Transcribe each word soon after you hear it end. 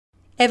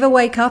Ever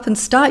wake up and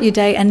start your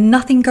day and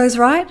nothing goes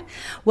right?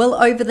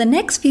 Well, over the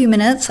next few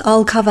minutes,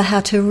 I'll cover how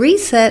to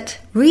reset,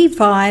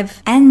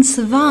 revive, and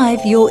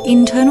survive your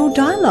internal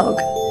dialogue.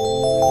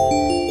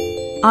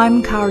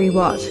 I'm Kari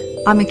Watt.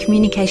 I'm a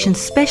communication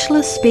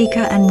specialist,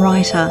 speaker, and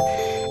writer,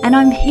 and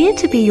I'm here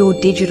to be your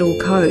digital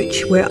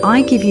coach, where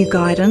I give you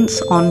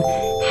guidance on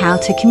how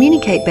to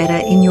communicate better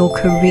in your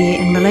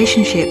career and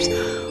relationships,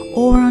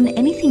 or on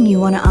anything you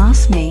want to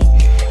ask me.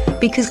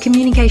 Because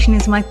communication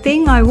is my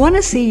thing, I want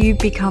to see you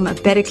become a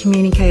better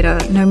communicator,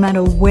 no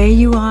matter where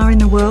you are in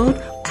the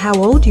world, how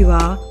old you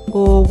are,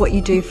 or what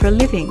you do for a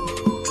living.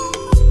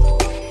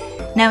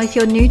 Now, if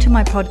you're new to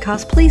my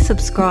podcast, please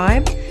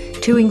subscribe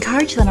to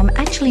encourage that I'm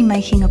actually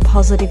making a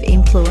positive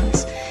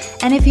influence.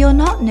 And if you're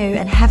not new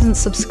and haven't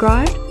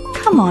subscribed,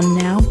 come on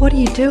now, what are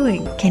you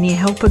doing? Can you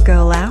help a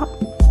girl out?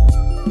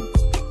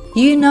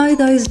 You know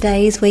those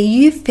days where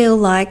you feel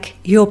like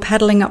you're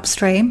paddling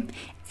upstream?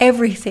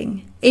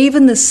 Everything,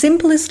 even the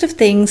simplest of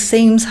things,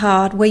 seems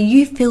hard, where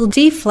you feel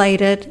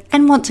deflated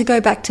and want to go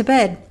back to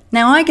bed.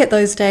 Now, I get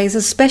those days,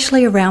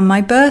 especially around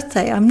my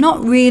birthday. I'm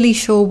not really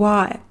sure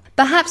why.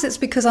 Perhaps it's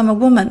because I'm a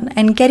woman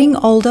and getting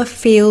older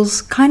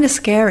feels kind of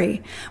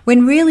scary,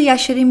 when really I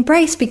should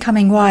embrace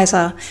becoming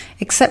wiser,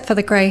 except for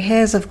the grey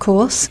hairs, of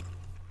course.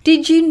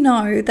 Did you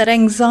know that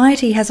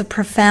anxiety has a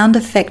profound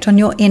effect on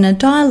your inner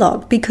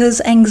dialogue?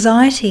 Because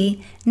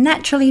anxiety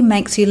naturally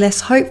makes you less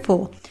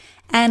hopeful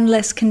and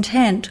less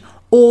content,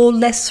 or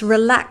less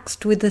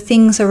relaxed with the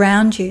things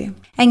around you.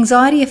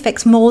 Anxiety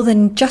affects more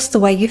than just the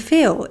way you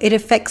feel. It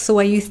affects the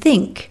way you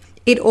think.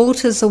 It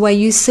alters the way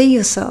you see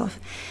yourself.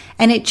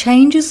 And it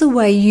changes the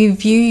way you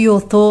view your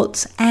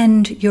thoughts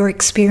and your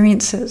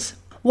experiences.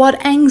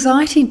 What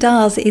anxiety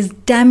does is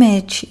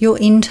damage your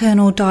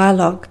internal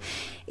dialogue.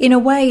 In a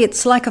way,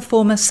 it's like a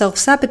form of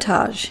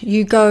self-sabotage.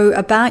 You go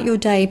about your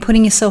day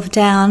putting yourself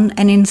down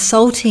and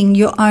insulting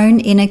your own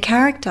inner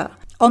character.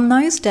 On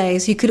those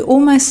days, you could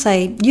almost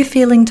say you're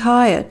feeling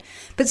tired.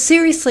 But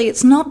seriously,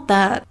 it's not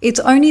that. It's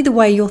only the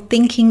way you're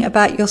thinking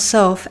about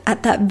yourself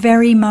at that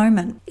very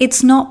moment.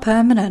 It's not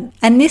permanent.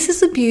 And this is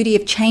the beauty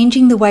of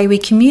changing the way we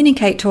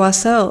communicate to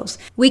ourselves.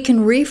 We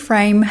can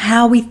reframe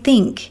how we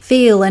think,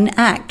 feel, and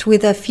act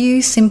with a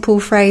few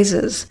simple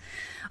phrases.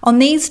 On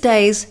these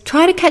days,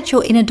 try to catch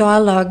your inner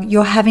dialogue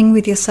you're having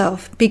with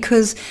yourself,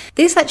 because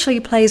this actually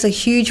plays a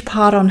huge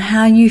part on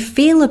how you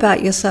feel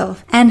about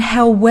yourself and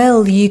how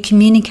well you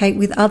communicate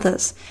with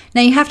others.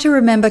 Now, you have to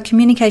remember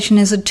communication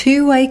is a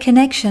two-way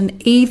connection,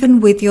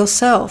 even with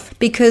yourself,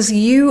 because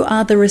you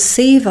are the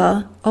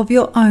receiver of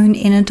your own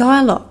inner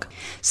dialogue.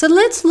 So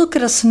let's look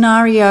at a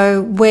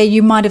scenario where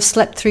you might have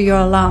slept through your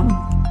alarm.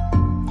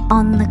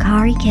 On the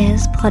Kari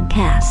Cares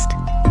podcast.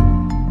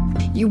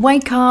 You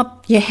wake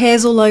up, your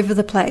hair's all over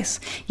the place.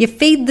 You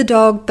feed the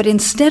dog, but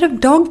instead of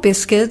dog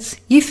biscuits,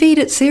 you feed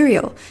it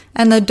cereal,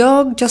 and the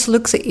dog just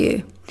looks at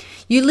you.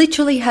 You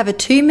literally have a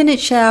 2-minute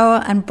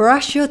shower and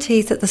brush your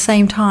teeth at the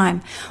same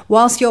time.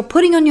 Whilst you're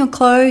putting on your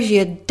clothes,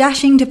 you're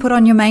dashing to put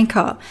on your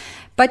makeup,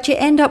 but you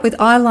end up with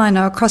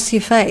eyeliner across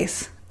your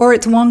face, or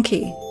it's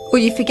wonky, or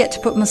you forget to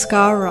put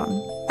mascara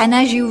on. And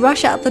as you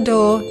rush out the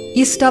door,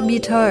 you stub your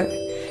toe.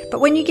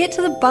 But when you get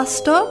to the bus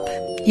stop,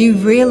 you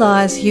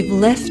realise you've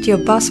left your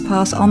bus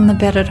pass on the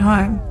bed at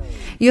home.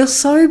 You're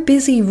so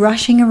busy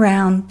rushing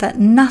around that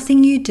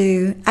nothing you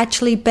do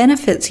actually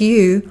benefits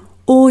you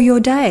or your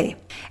day.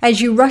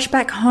 As you rush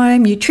back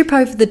home, you trip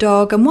over the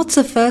dog, and what's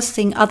the first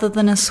thing other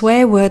than a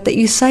swear word that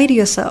you say to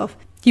yourself?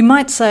 You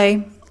might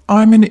say,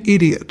 "I'm an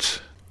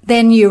idiot."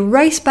 Then you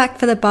race back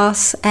for the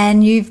bus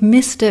and you've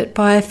missed it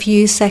by a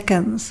few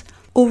seconds.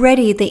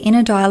 Already the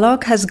inner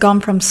dialogue has gone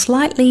from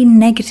slightly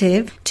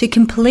negative to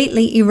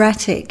completely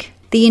erratic.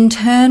 The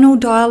internal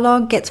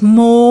dialogue gets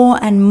more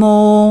and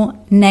more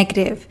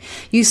negative.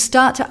 You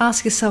start to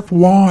ask yourself,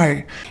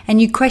 Why? And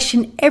you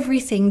question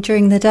everything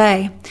during the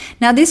day.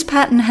 Now, this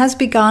pattern has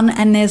begun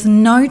and there's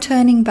no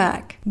turning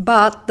back,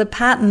 but the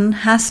pattern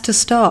has to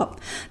stop.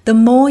 The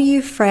more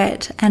you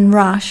fret and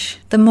rush,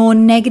 the more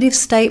negative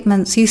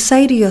statements you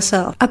say to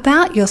yourself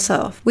about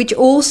yourself, which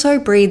also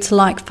breeds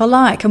like for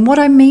like. And what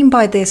I mean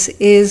by this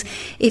is,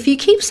 if you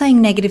keep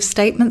saying negative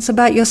statements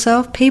about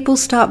yourself, people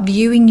start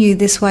viewing you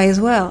this way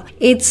as well.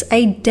 It's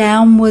a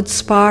downward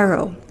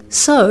spiral.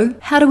 So,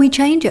 how do we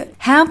change it?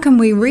 How can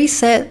we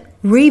reset,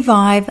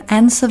 revive,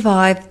 and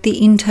survive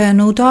the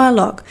internal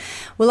dialogue?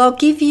 Well, I'll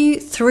give you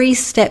 3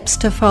 steps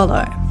to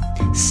follow.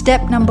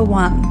 Step number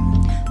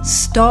 1,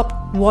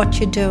 stop what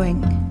you're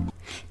doing.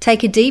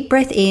 Take a deep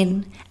breath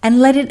in and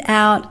let it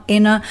out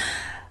in a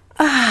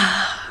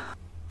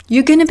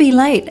You're going to be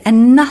late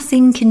and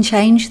nothing can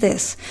change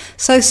this.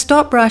 So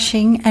stop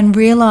rushing and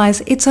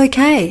realize it's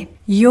okay.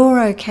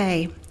 You're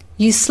okay.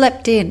 You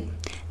slept in.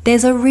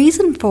 There's a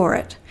reason for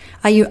it.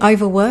 Are you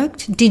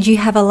overworked? Did you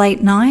have a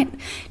late night?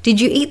 Did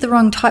you eat the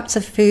wrong types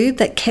of food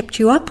that kept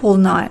you up all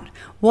night?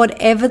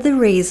 Whatever the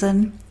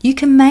reason, you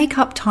can make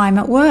up time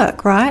at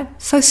work, right?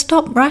 So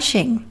stop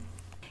rushing.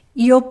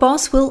 Your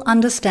boss will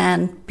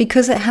understand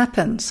because it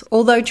happens,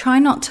 although try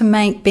not to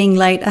make being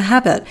late a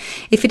habit.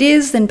 If it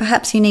is, then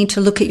perhaps you need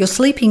to look at your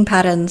sleeping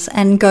patterns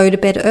and go to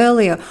bed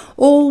earlier,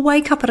 or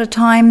wake up at a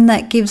time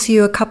that gives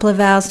you a couple of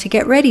hours to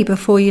get ready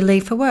before you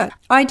leave for work.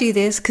 I do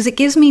this because it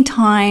gives me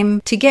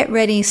time to get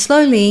ready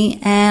slowly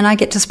and I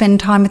get to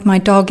spend time with my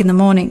dog in the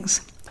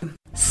mornings.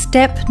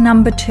 Step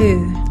number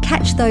 2,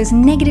 catch those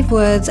negative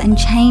words and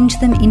change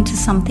them into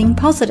something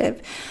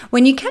positive.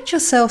 When you catch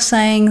yourself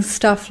saying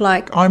stuff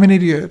like, I'm an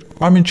idiot,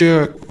 I'm a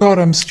jerk, God,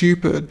 I'm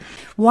stupid,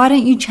 why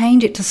don't you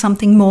change it to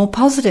something more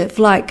positive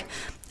like,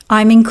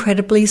 I'm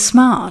incredibly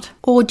smart,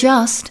 or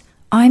just,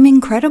 I'm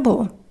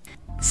incredible.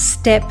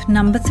 Step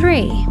number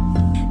 3,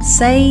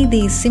 say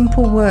these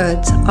simple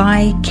words,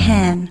 I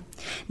can.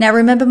 Now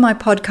remember my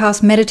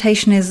podcast,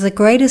 Meditation is the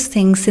Greatest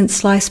Thing Since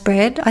Sliced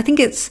Bread. I think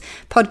it's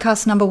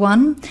podcast number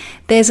 1.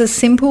 There's a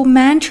simple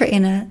mantra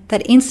in it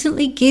that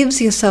instantly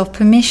gives yourself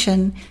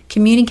permission,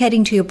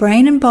 communicating to your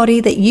brain and body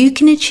that you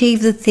can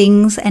achieve the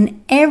things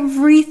and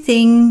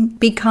everything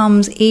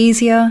becomes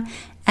easier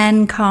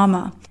and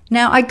calmer.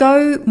 Now, I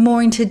go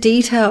more into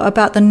detail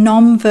about the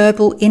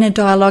non-verbal inner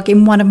dialogue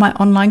in one of my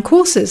online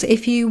courses.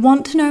 If you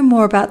want to know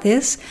more about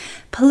this,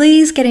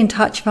 please get in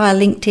touch via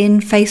LinkedIn,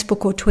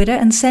 Facebook or Twitter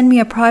and send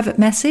me a private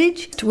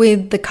message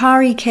with the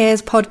Kari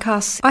Cares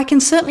podcast. I can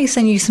certainly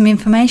send you some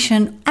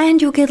information and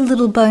you'll get a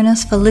little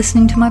bonus for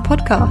listening to my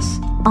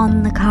podcast.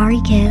 On the Kari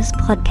Cares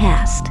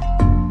podcast.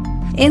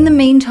 In the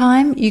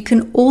meantime, you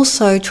can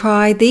also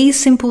try these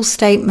simple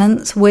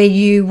statements where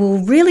you will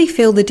really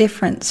feel the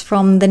difference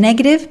from the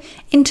negative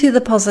into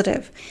the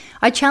positive.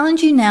 I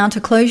challenge you now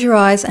to close your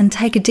eyes and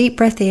take a deep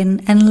breath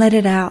in and let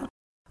it out.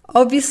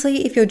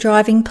 Obviously, if you're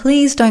driving,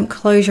 please don't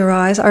close your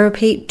eyes. I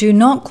repeat, do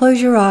not close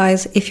your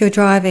eyes if you're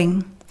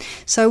driving.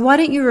 So why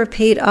don't you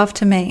repeat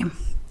after me?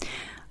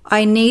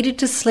 I needed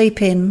to sleep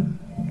in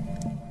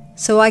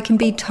so I can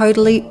be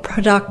totally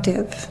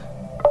productive.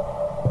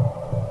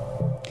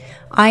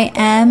 I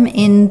am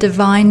in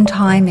divine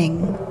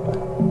timing.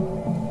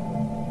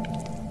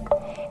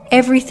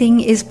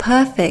 Everything is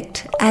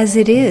perfect as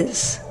it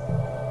is.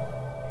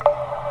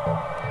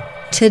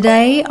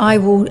 Today I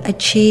will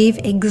achieve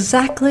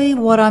exactly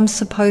what I'm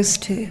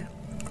supposed to.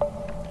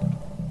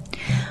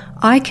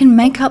 I can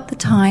make up the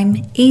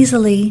time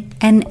easily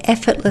and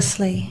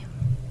effortlessly.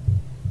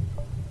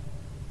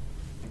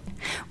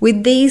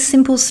 With these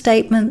simple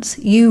statements,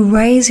 you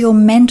raise your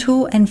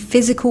mental and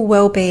physical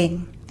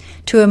well-being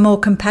to a more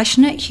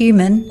compassionate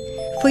human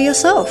for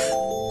yourself.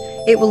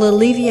 It will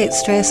alleviate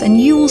stress and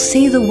you will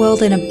see the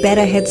world in a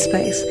better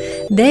headspace.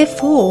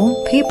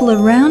 Therefore, people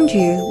around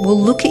you will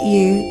look at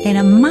you in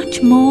a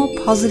much more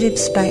positive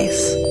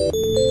space.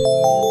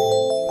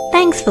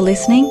 Thanks for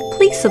listening.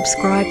 Please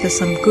subscribe for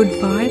some good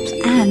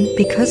vibes and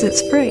because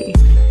it's free.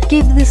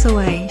 Give this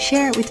away.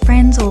 Share it with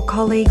friends or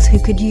colleagues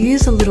who could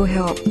use a little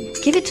help.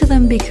 Give it to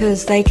them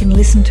because they can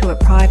listen to it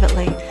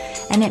privately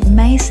and it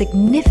may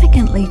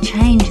significantly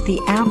change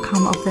the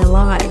outcome of their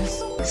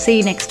lives. See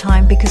you next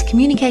time because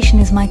communication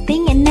is my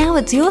thing and now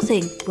it's your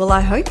thing. Well,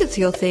 I hope it's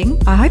your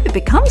thing. I hope it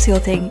becomes your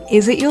thing.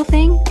 Is it your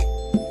thing?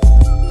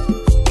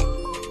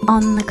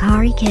 On the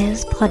Kari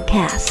Cares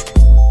podcast.